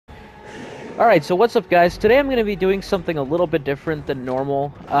Alright, so what's up guys? Today I'm going to be doing something a little bit different than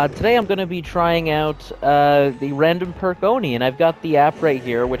normal. Today I'm going to be trying out the random perk ONI, and I've got the app right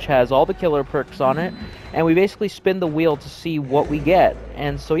here which has all the killer perks on it, and we basically spin the wheel to see what we get.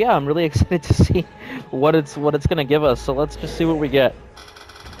 And so yeah, I'm really excited to see what it's going to give us, so let's just see what we get.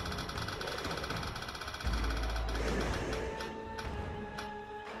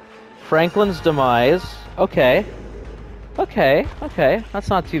 Franklin's Demise. Okay. Okay, that's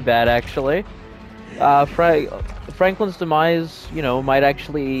not too bad actually. Franklin's Demise, you know, might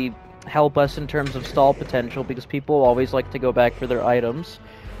actually help us in terms of stall potential because people always like to go back for their items.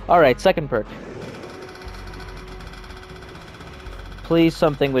 Alright, second perk. Please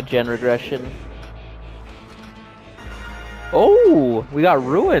something with gen regression. Oh, we got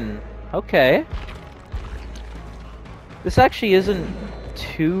Ruin. Okay. This actually isn't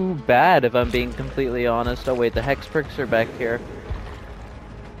too bad if I'm being completely honest. Oh wait, the hex perks are back here.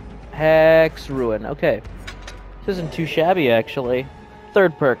 Hex, Ruin, okay. This isn't too shabby actually.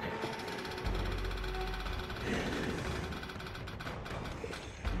 Third perk.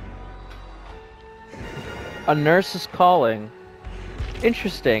 A Nurse's Calling.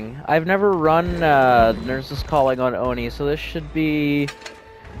 Interesting. I've never run Nurse's Calling on ONI, so this should be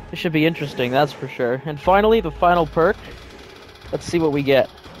interesting, that's for sure. And finally, the final perk. Let's see what we get.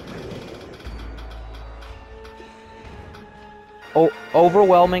 Oh,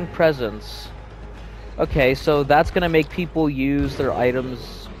 Overwhelming Presence. Okay, so that's gonna make people use their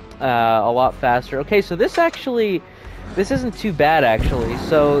items a lot faster. Okay, so this isn't too bad actually.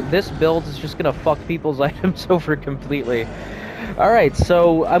 So this build is just gonna fuck people's items over completely. Alright,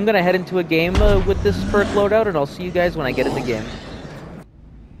 so I'm gonna head into a game with this perk loadout, and I'll see you guys when I get in the game.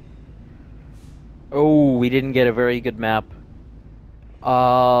 Oh, we didn't get a very good map.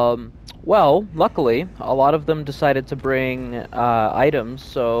 Well, luckily, a lot of them decided to bring, items,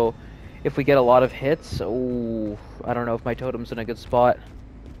 so if we get a lot of hits, oh, I don't know if my totem's in a good spot.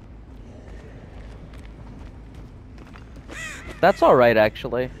 That's alright,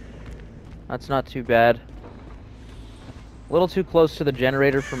 actually. That's not too bad. A little too close to the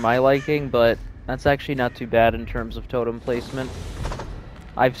generator for my liking, but that's actually not too bad in terms of totem placement.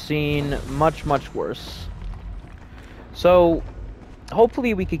 I've seen much, much worse. So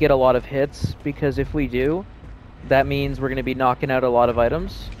hopefully we could get a lot of hits, because if we do, that means we're going to be knocking out a lot of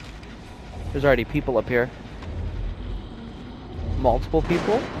items. There's already people up here. Multiple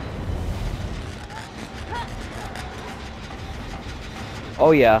people.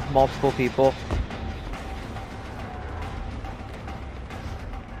 Oh yeah, multiple people.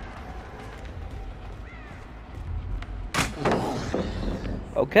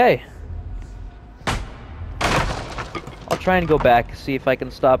 Okay. I'll try and go back, see if I can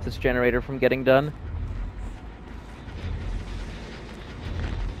stop this generator from getting done.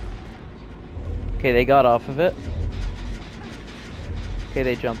 Okay, they got off of it. Okay,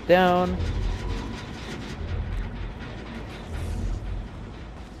 they jumped down.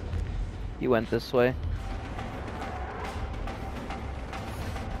 He went this way.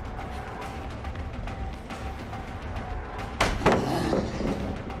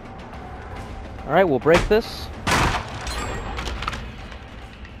 Alright, we'll break this.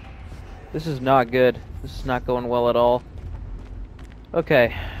 This is not good. This is not going well at all.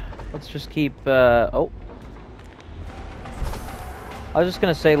 Okay, let's just keep, oh. I was just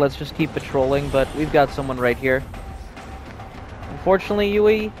gonna say let's just keep patrolling, but we've got someone right here. Unfortunately,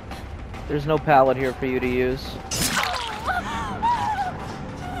 Yui, there's no pallet here for you to use.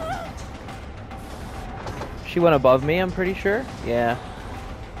 She went above me, I'm pretty sure. Yeah.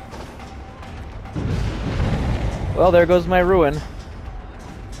 Well, there goes my Ruin.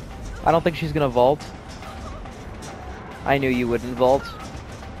 I don't think she's gonna vault. I knew you wouldn't vault.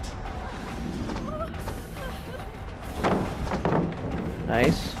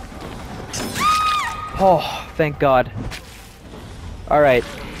 Nice. Oh, thank God. Alright.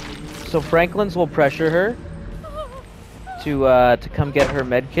 So Franklin's will pressure her to come get her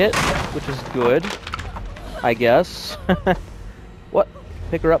medkit, which is good, I guess. What?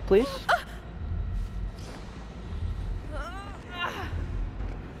 Pick her up, please?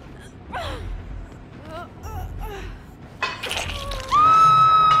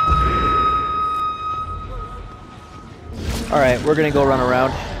 Alright, we're gonna go run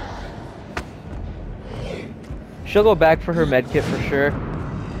around. She'll go back for her medkit for sure.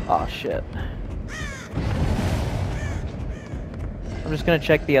 Aw, shit. I'm just gonna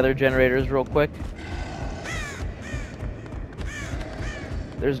check the other generators real quick.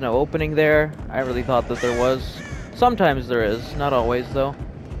 There's no opening there. I really thought that there was. Sometimes there is, not always though.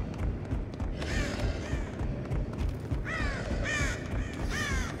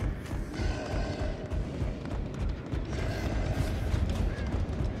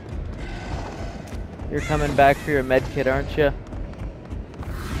 You're coming back for your med kit, aren't you?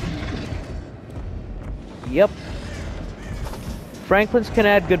 Yep. Franklin's can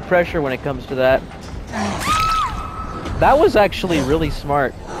add good pressure when it comes to that. That was actually really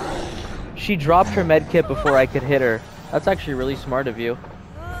smart. She dropped her med kit before I could hit her. That's actually really smart of you.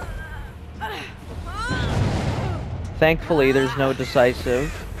 Thankfully, there's no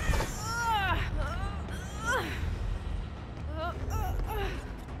decisive.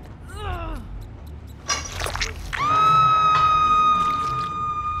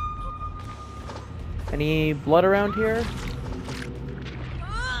 Any blood around here?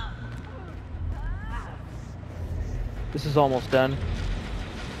 This is almost done.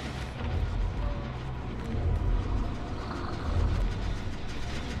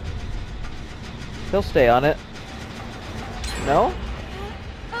 He'll stay on it. No?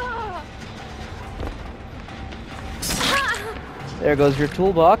 There goes your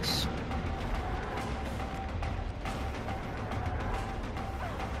toolbox.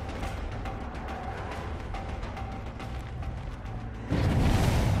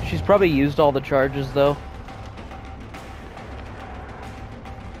 She's probably used all the charges though.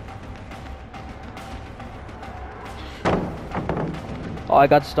 Oh, I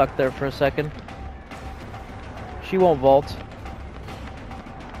got stuck there for a second. She won't vault.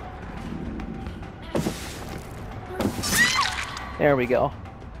 There we go.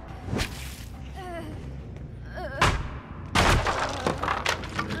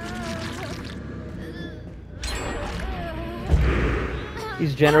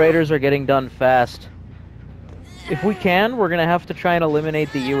 These generators are getting done fast. If we can, we're gonna have to try and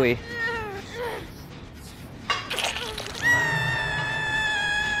eliminate the Yui.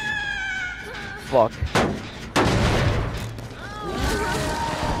 Fuck.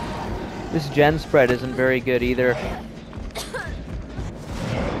 This gen spread isn't very good either.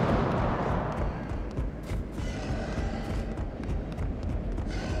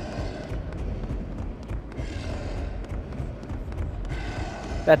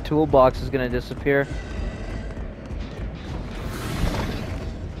 That toolbox is gonna disappear.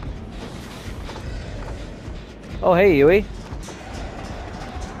 Oh, hey, Yui.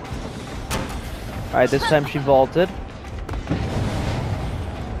 Alright, this time she vaulted.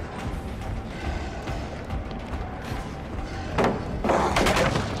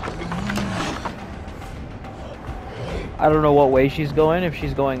 I don't know what way she's going. If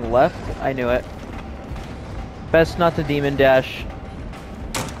she's going left, I knew it. Best not to demon dash.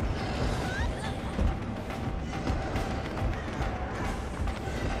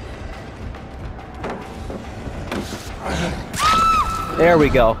 There we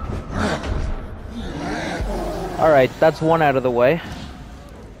go. Alright, that's one out of the way.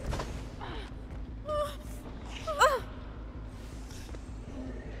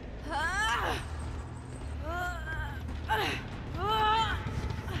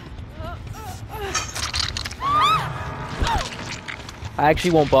 I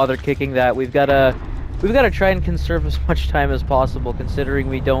actually won't bother kicking that. We've gotta try and conserve as much time as possible, considering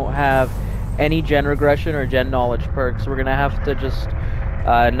we don't have any gen regression or gen knowledge perks. We're gonna have to just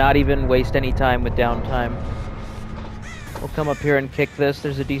not even waste any time with downtime. We'll come up here and kick this.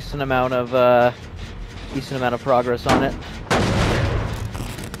 There's a decent amount of progress on it.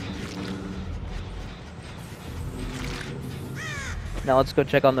 Now let's go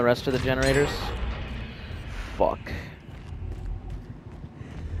check on the rest of the generators. Fuck.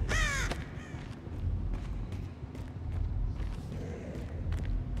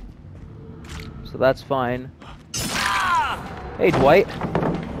 So that's fine. Hey, Dwight.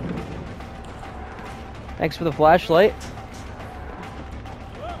 Thanks for the flashlight.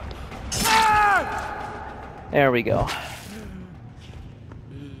 There we go.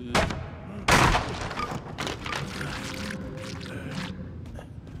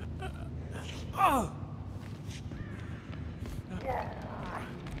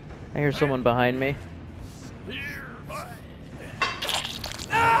 I hear someone behind me.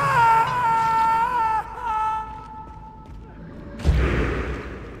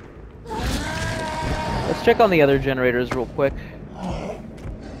 Let's check on the other generators real quick.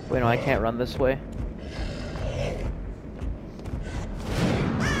 Wait, no, I can't run this way.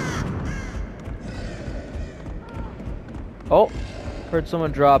 Oh, heard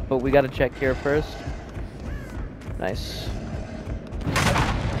someone drop, but we gotta check here first. Nice.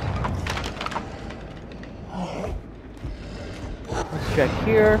 Let's check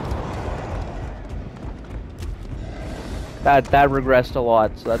here. That regressed a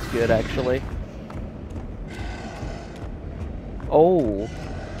lot, so that's good actually. Oh.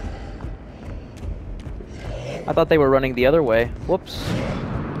 I thought they were running the other way. Whoops.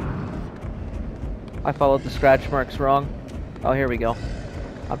 I followed the scratch marks wrong. Oh, here we go.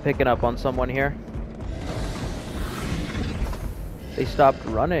 I'm picking up on someone here. They stopped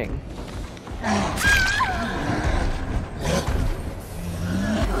running.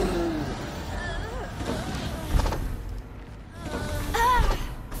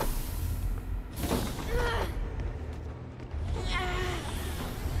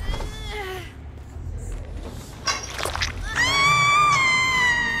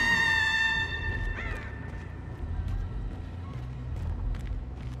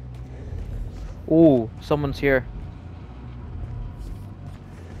 Ooh, someone's here.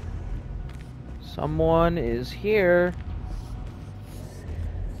 Someone is here.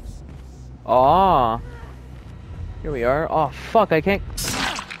 Ah, here we are. Oh, fuck, I can't...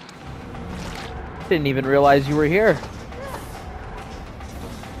 Didn't even realize you were here.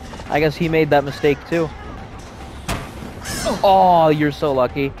 I guess he made that mistake, too. Oh, you're so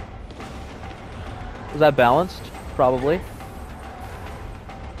lucky. Was that balanced? Probably.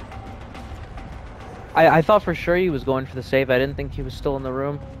 I thought for sure he was going for the save. I didn't think he was still in the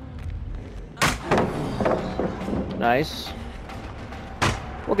room. Nice.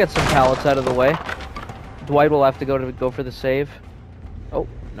 We'll get some pallets out of the way. Dwight will have to go for the save. Oh,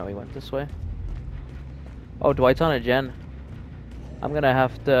 no, he went this way. Oh, Dwight's on a gen. I'm gonna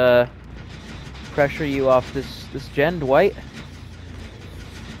have to pressure you off this gen, Dwight.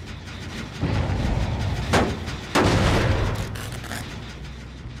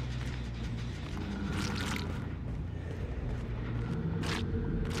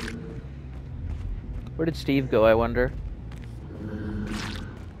 Where did Steve go, I wonder?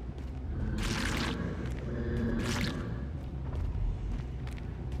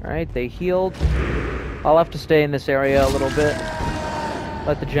 Alright, they healed. I'll have to stay in this area a little bit.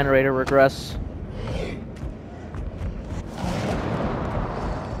 Let the generator regress.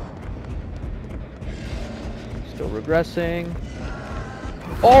 Still regressing.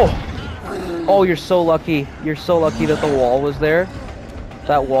 Oh! Oh, you're so lucky. You're so lucky that the wall was there.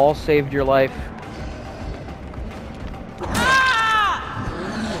 That wall saved your life.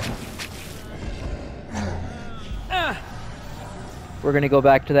 We're gonna go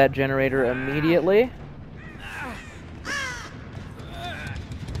back to that generator immediately.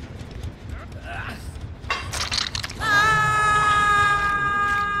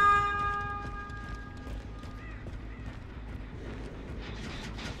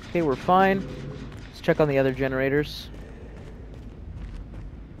 Okay, we're fine. Let's check on the other generators.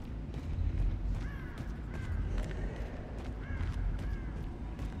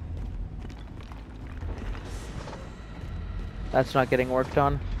 That's not getting worked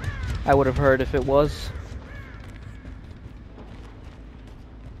on. I would have heard if it was.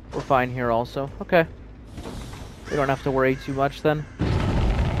 We're fine here also. Okay. We don't have to worry too much then.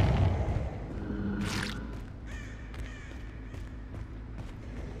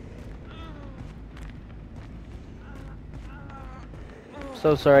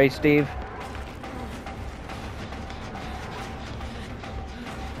 So sorry, Steve.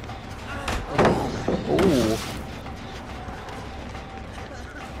 Ooh.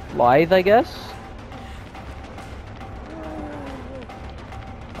 Lithe, I guess?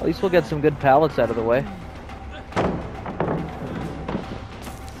 At least we'll get some good pallets out of the way.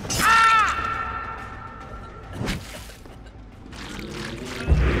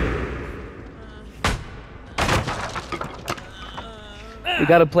 We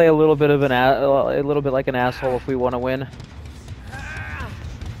gotta play a little bit of a little bit like an asshole if we want to win.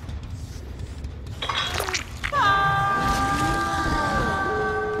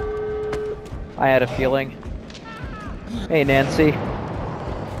 I had a feeling. Hey, Nancy.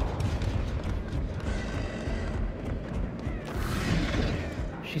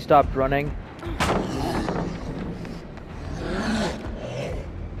 She stopped running.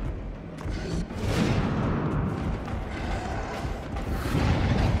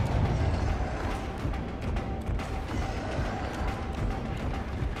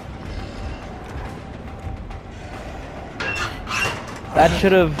 That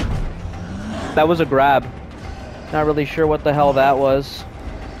should have... That was a grab. Not really sure what the hell that was.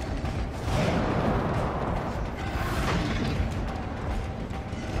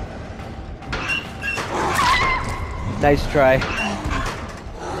 Nice try.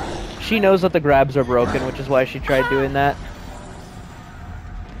 She knows that the grabs are broken, which is why she tried doing that.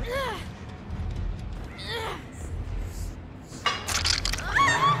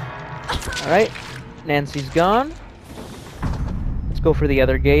 Alright, Nancy's gone. Let's go for the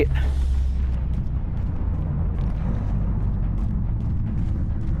other gate.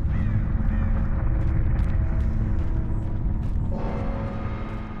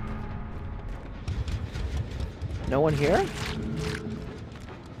 No one here?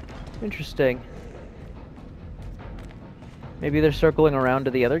 Interesting. Maybe they're circling around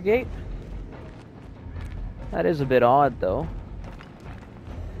to the other gate? That is a bit odd, though.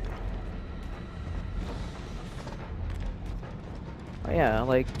 Oh, yeah,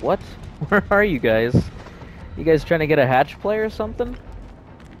 like, what? Where are you guys? You guys trying to get a hatch play or something?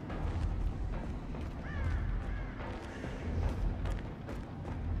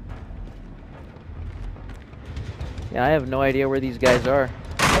 Yeah, I have no idea where these guys are.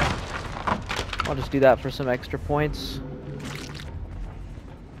 I'll just do that for some extra points.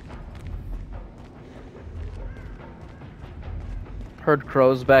 Heard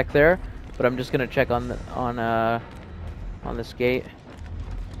crows back there, but I'm just gonna check on this gate.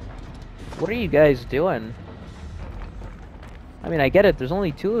 What are you guys doing? I mean, I get it. There's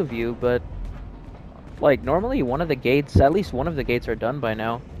only 2 of you, but like normally one of the gates, at least one of the gates, are done by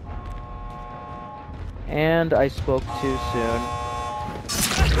now. And I spoke too soon.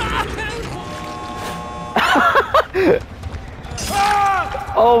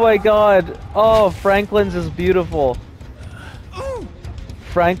 Oh my god! Oh, Franklin's is beautiful.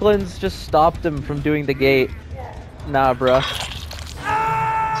 Franklin's just stopped him from doing the gate. Nah, bruh.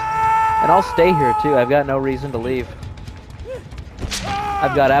 And I'll stay here too. I've got no reason to leave.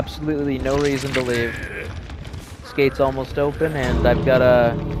 I've got absolutely no reason to leave. This gate's almost open, and I've got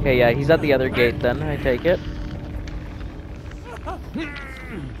a... Okay, yeah, he's at the other gate then, I take it.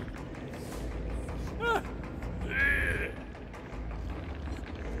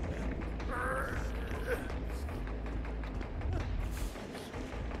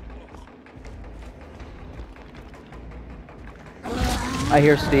 I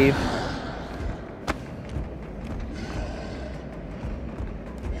hear Steve.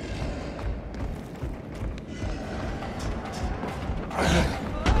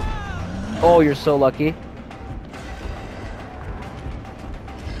 Oh, you're so lucky.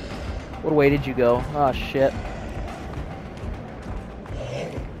 What way did you go? Oh, shit.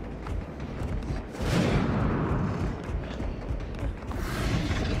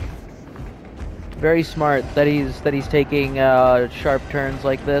 Very smart that he's taking sharp turns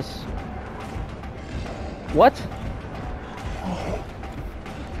like this. What?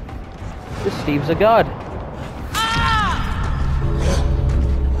 This Steve's a god.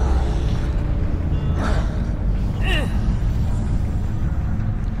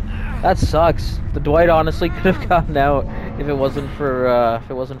 That sucks. The Dwight honestly could have gotten out if it wasn't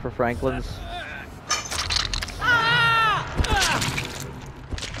for Franklin's.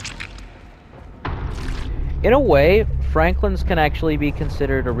 In a way, Franklin's can actually be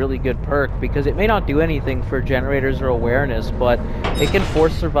considered a really good perk because it may not do anything for generators or awareness, but it can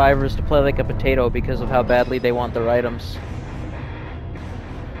force survivors to play like a potato because of how badly they want their items.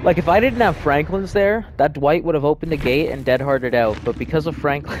 Like, if I didn't have Franklin's there, that Dwight would have opened the gate and dead-harded out, but because of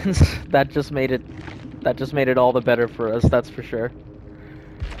Franklin's, that just made it all the better for us, that's for sure.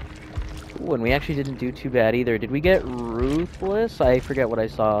 Ooh, and we actually didn't do too bad either. Did we get Ruthless? I forget what I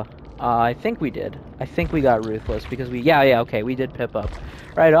saw. I think we did. I think we got Ruthless because we... Yeah, okay, we did pip up.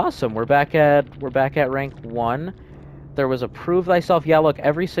 Right, awesome. We're back at rank 1. There was a Prove Thyself. Yeah, look,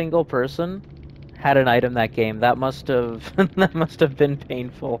 every single person had an item that game. That must have that must have been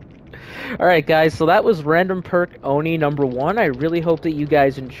painful. Alright guys, so that was Random Perk Oni number 1. I really hope that you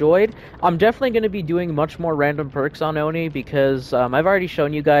guys enjoyed. I'm definitely going to be doing much more random perks on Oni because I've already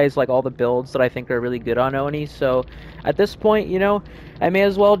shown you guys like all the builds that I think are really good on Oni, so at this point, you know, I may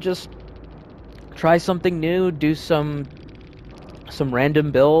as well just try something new, do some random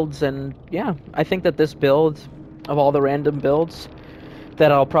builds, and yeah, I think that this build, of all the random builds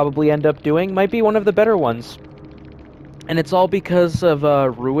that I'll probably end up doing, might be one of the better ones. And it's all because of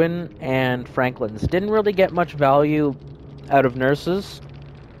Ruin and Franklin's. Didn't really get much value out of nurses.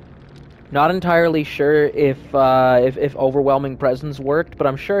 Not entirely sure if Overwhelming Presence worked, but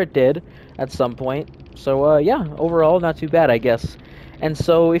I'm sure it did at some point. So yeah, overall not too bad, I guess. And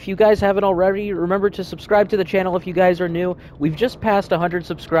so if you guys haven't already, remember to subscribe to the channel if you guys are new. We've just passed 100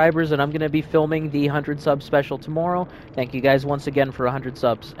 subscribers, and I'm going to be filming the 100 sub special tomorrow. Thank you guys once again for 100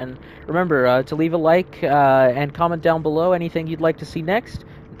 subs. And remember to leave a like and comment down below anything you'd like to see next.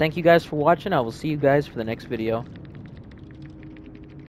 Thank you guys for watching. I will see you guys for the next video.